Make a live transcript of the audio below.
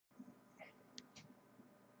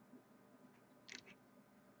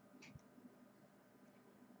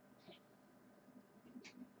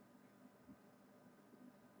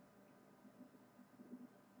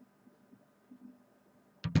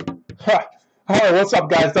Hey, what's up,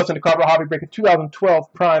 guys? Dustin DeCarver, Hobby Breaker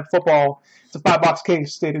 2012 Prime Football. It's a 5-box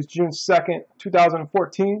case. Date is June 2nd,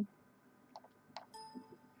 2014.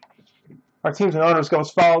 Our teams and owners go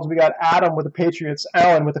as follows. We got Adam with the Patriots,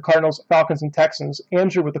 Alan with the Cardinals, Falcons, and Texans,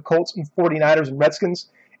 Andrew with the Colts and 49ers and Redskins,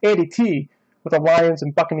 Andy T with the Lions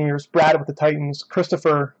and Buccaneers, Brad with the Titans,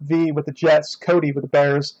 Christopher V with the Jets, Cody with the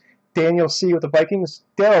Bears, Daniel C with the Vikings,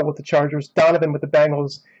 Daryl with the Chargers, Donovan with the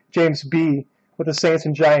Bengals, James B with the Saints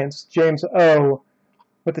and Giants, James O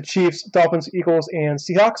with the Chiefs, Dolphins, Eagles, and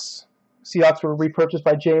Seahawks. Seahawks were repurchased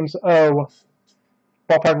by James O.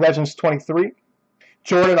 Ballpark Legends 23.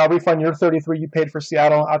 Jordan, I'll refund your 33 you paid for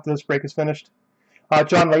Seattle after this break is finished.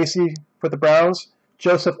 John Lacey for the Browns.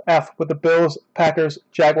 Joseph F. with the Bills, Packers,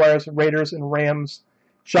 Jaguars, Raiders, and Rams.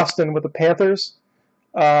 Justin with the Panthers.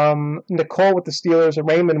 Nicole with the Steelers.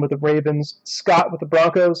 Raymond with the Ravens. Scott with the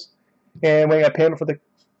Broncos. And we got payment for the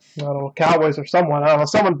Cowboys or someone. I don't know.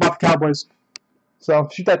 Someone bought the Cowboys. So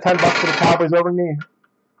shoot that $10 for the Cowboys over me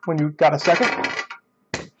when you got a second.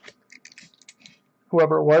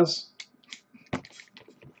 Whoever it was.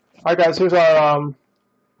 All right, guys. Here's our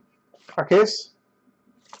case.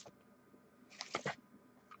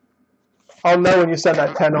 I'll know when you send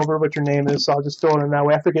that 10 over what your name is, so I'll just throw it in that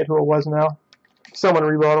way. I forget who it was now. Someone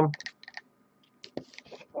rewrote them.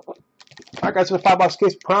 All right, guys. For the 5-box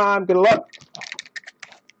case, Prime. Good luck.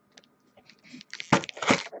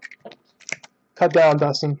 Cut down,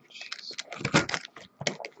 Dustin.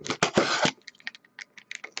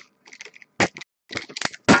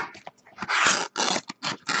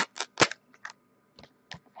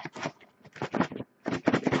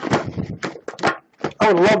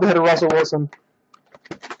 I would love to hit a Russell Wilson.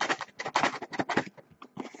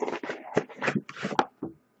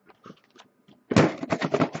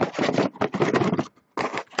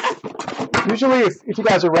 Usually, if you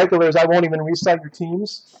guys are regulars, I won't even reset your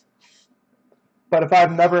teams. But if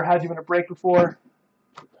I've never had you in a break before,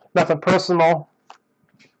 nothing personal,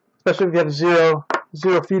 especially if you have zero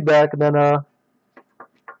feedback, then I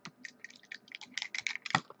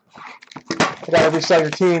gotta reset your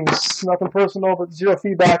teams. Nothing personal, but zero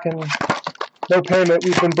feedback and no payment.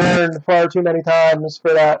 We've been burned far too many times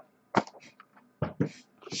for that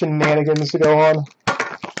shenanigans to go on.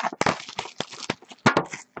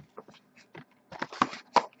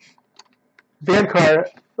 Van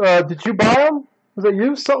Cart, did you buy them? Was it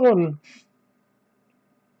you? Someone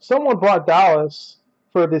bought Dallas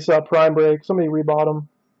for this prime break. Somebody rebought them.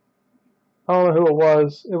 I don't know who it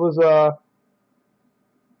was. It was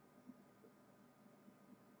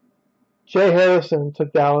Jay Harrison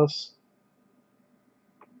took Dallas.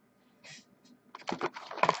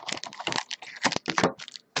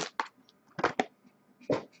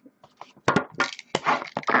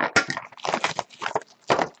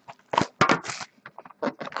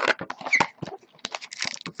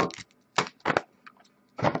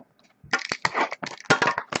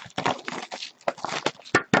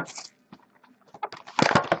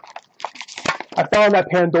 I found that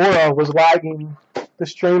Pandora was lagging the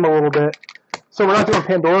stream a little bit. So we're not doing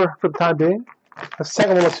Pandora for the time being. The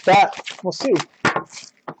second one was fat. We'll see.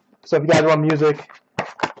 So if you guys want music,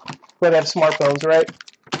 we'll have smartphones, right?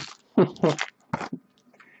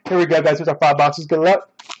 Here we go, guys. Here's our 5 boxes. Good luck.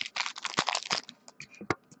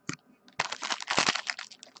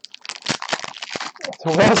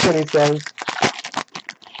 So Wilson, he says.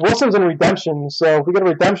 Wilson's in redemption, so if we get a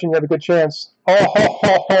redemption, you have a good chance. Oh, ho,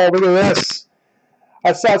 ho, ho, look at this.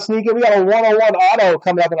 I saw it sneaking. We got a 101 auto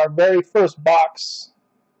coming up in our very first box.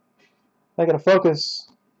 I gotta focus.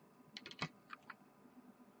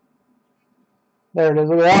 There it is.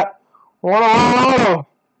 Look at that. 101 auto.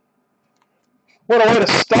 What a way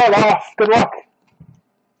to start off. Good luck.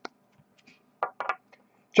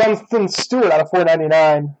 Jonathan Stewart out of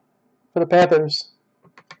 499 for the Panthers.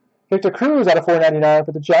 Victor Cruz out of 499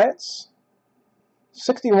 for the Giants.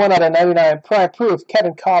 61 out of 99. Prime proof.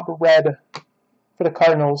 Kevin Cobb red for the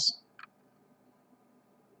Cardinals.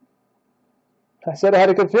 I said I had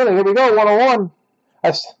a good feeling. Here we go, 101.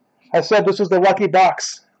 I said this was the lucky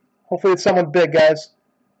box. Hopefully it's someone big, guys.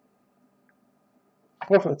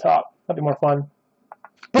 Go for the top. That'd be more fun.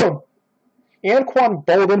 Boom. Anquan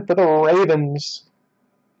Boldin for the Ravens.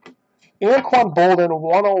 Anquan Boldin,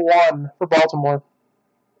 101 for Baltimore.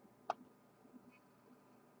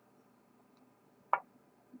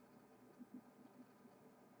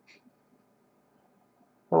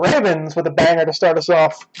 Ravens with a banger to start us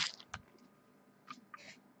off.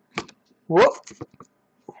 Whoop.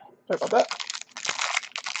 Sorry about that.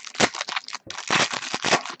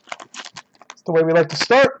 That's the way we like to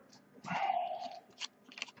start.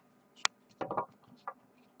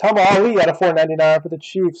 Tom Ali out of 499 for the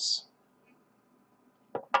Chiefs.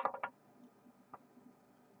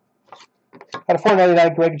 Out of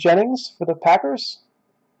 499, Greg Jennings for the Packers.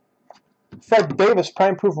 Fred Davis,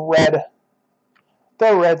 Prime Proof Red.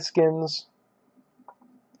 The Redskins.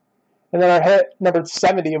 And then our hit, number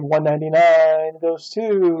 70 of 199, goes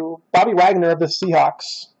to Bobby Wagner of the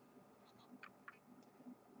Seahawks.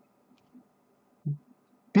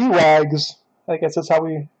 B-Wags. I guess that's how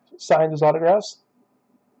we signed his autographs.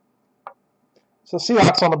 So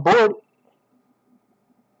Seahawks on the board.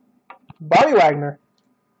 Bobby Wagner.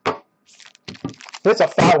 It's a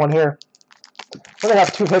fat one here. We're going to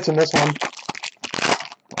have 2 hits in this one.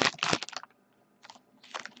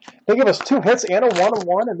 They give us 2 hits and a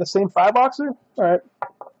 1-1 in the same 5-boxer? All right.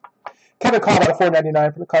 Kevin Cobb out of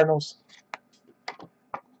 499 for the Cardinals.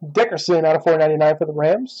 Dickerson out of 499 for the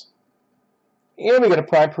Rams. And we get a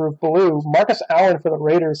Prime Proof Blue. Marcus Allen for the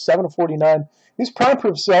Raiders, 7 of 49. These Prime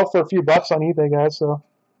Proofs sell for a few bucks on eBay, guys. So,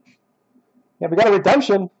 yeah, we got a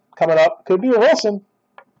redemption coming up. Could be a Wilson.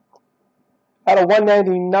 Out of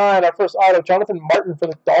 199, our first auto, Jonathan Martin for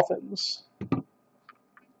the Dolphins.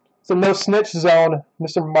 It's a no snitch zone,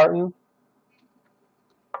 Mr. Martin.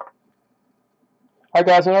 All right,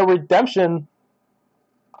 guys, and our redemption.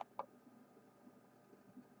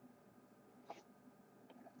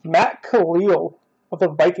 Matt Khalil of the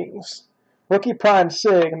Vikings. Rookie Prime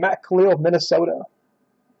Sig, Matt Khalil of Minnesota.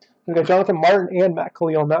 We got Jonathan Martin and Matt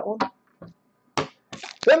Khalil on that one.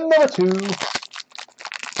 Then number 2.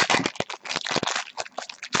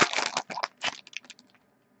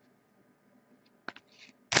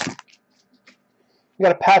 We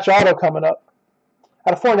got a patch auto coming up.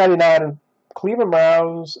 Out of 499, Cleveland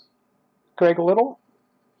Browns, Greg Little.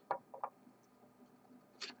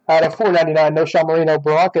 Out of 499, No Sean Marino,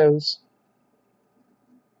 Broncos.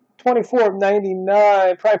 24 of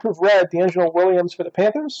 99, Prime Proof Red, D'Angelo Williams for the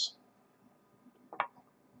Panthers.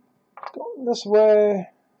 Going this way,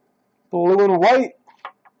 blue and white,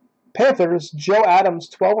 Panthers, Joe Adams,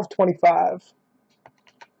 12 of 25.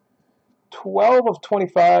 12 of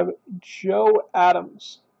 25, Joe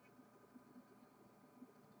Adams.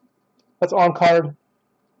 That's on card,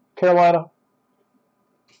 Carolina.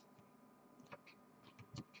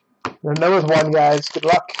 Your number's 1, guys. Good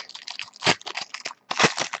luck.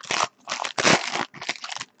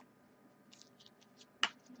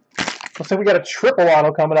 Looks like we got a triple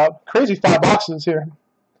auto coming up. Crazy 5 boxes here.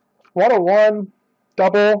 101,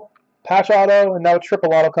 double, patch auto, and now a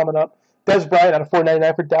triple auto coming up. Dez Bryant out of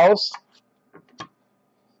 499 for Dallas.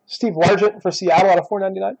 Steve Largent for Seattle out of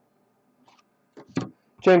 499.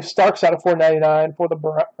 James Starks out of 499 for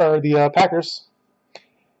the Packers.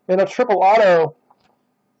 And a triple auto.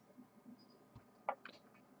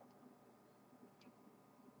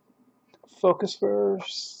 Focus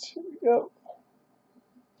first. Here we go.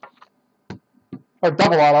 Or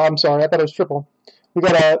double auto, I'm sorry. I thought it was triple. We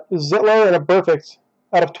got a Zitler and a Perfect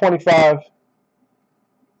out of 25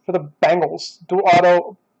 for the Bengals. Dual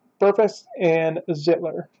auto, Perfect and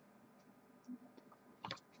Zitler.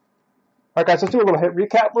 All right, guys, let's do a little hit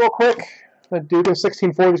recap real quick. The Duke in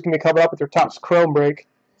 1640 is going to be covered up with their Topps Chrome break.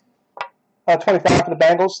 25 for the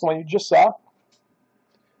Bengals, the one you just saw.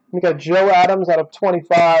 We got Joe Adams out of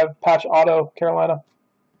 25, patch auto, Carolina.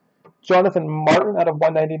 Jonathan Martin out of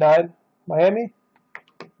 199, Miami.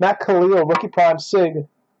 Matt Khalil, rookie prime, Sig,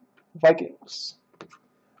 Vikings.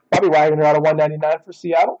 Bobby Wagner out of 199 for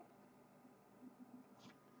Seattle.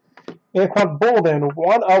 Anquan Bolden,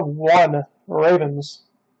 1 of 1, Ravens.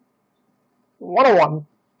 101.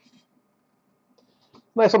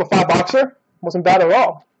 Nice little 5-boxer. Wasn't bad at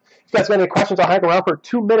all. If you guys got any questions, I'll hang around for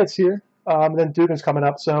 2 minutes here. And then Dugan's coming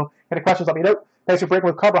up. So any questions, let me know. Thanks for breaking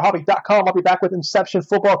with CarverHobby.com. I'll be back with Inception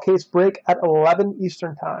Football Case Break at 11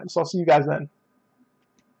 Eastern Time. So I'll see you guys then.